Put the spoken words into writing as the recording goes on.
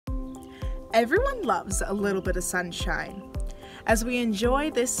Everyone loves a little bit of sunshine. As we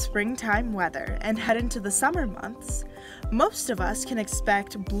enjoy this springtime weather and head into the summer months, most of us can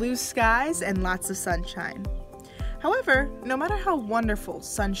expect blue skies and lots of sunshine. However, no matter how wonderful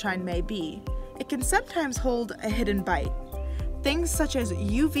sunshine may be, it can sometimes hold a hidden bite. Things such as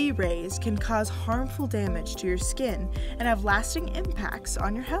UV rays can cause harmful damage to your skin and have lasting impacts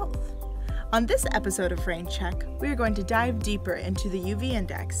on your health. On this episode of RainCheck, we are going to dive deeper into the UV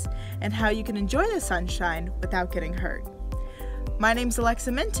index and how you can enjoy the sunshine without getting hurt. My name's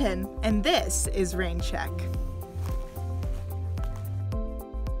Alexa Minton, and this is RainCheck.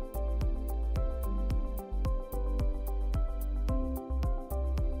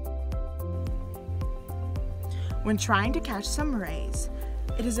 When trying to catch some rays,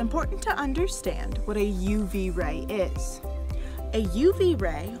 it is important to understand what a UV ray is. A UV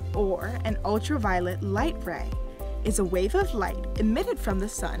ray, or an ultraviolet light ray, is a wave of light emitted from the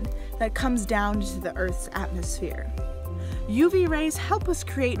sun that comes down into the Earth's atmosphere. UV rays help us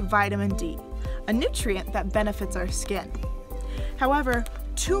create vitamin D, a nutrient that benefits our skin. However,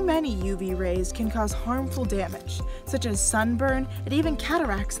 too many UV rays can cause harmful damage, such as sunburn and even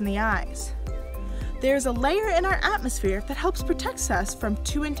cataracts in the eyes. There is a layer in our atmosphere that helps protect us from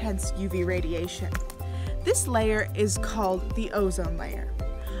too intense UV radiation. This layer is called the ozone layer.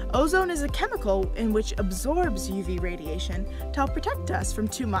 Ozone is a chemical in which absorbs UV radiation to help protect us from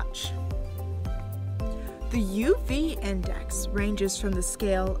too much. The UV index ranges from the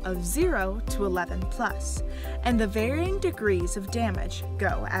scale of 0 to 11 plus, and the varying degrees of damage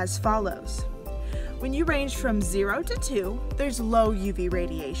go as follows. When you range from 0 to 2, there's low UV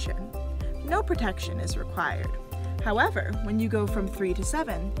radiation. No protection is required. However, when you go from 3 to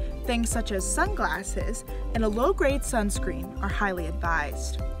 7, things such as sunglasses and a low-grade sunscreen are highly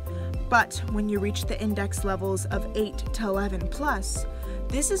advised. But when you reach the index levels of 8 to 11 plus,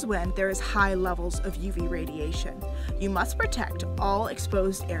 this is when there is high levels of UV radiation. You must protect all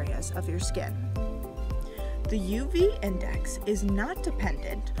exposed areas of your skin. The UV index is not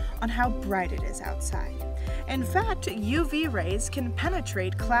dependent on how bright it is outside. In fact, UV rays can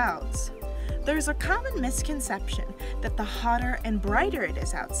penetrate clouds. There's a common misconception that the hotter and brighter it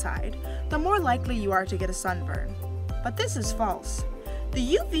is outside, the more likely you are to get a sunburn. But this is false.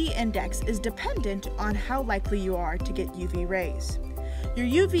 The UV index is dependent on how likely you are to get UV rays.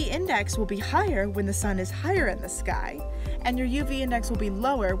 Your UV index will be higher when the sun is higher in the sky, and your UV index will be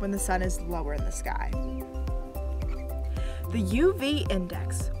lower when the sun is lower in the sky. The UV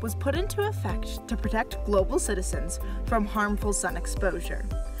index was put into effect to protect global citizens from harmful sun exposure.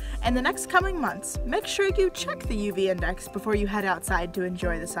 In the next coming months, make sure you check the UV index before you head outside to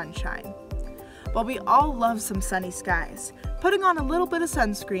enjoy the sunshine. While we all love some sunny skies, putting on a little bit of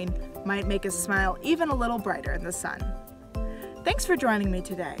sunscreen might make us smile even a little brighter in the sun. Thanks for joining me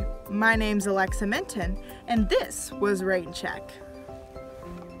today. My name's Alexa Minton, and this was RainCheck.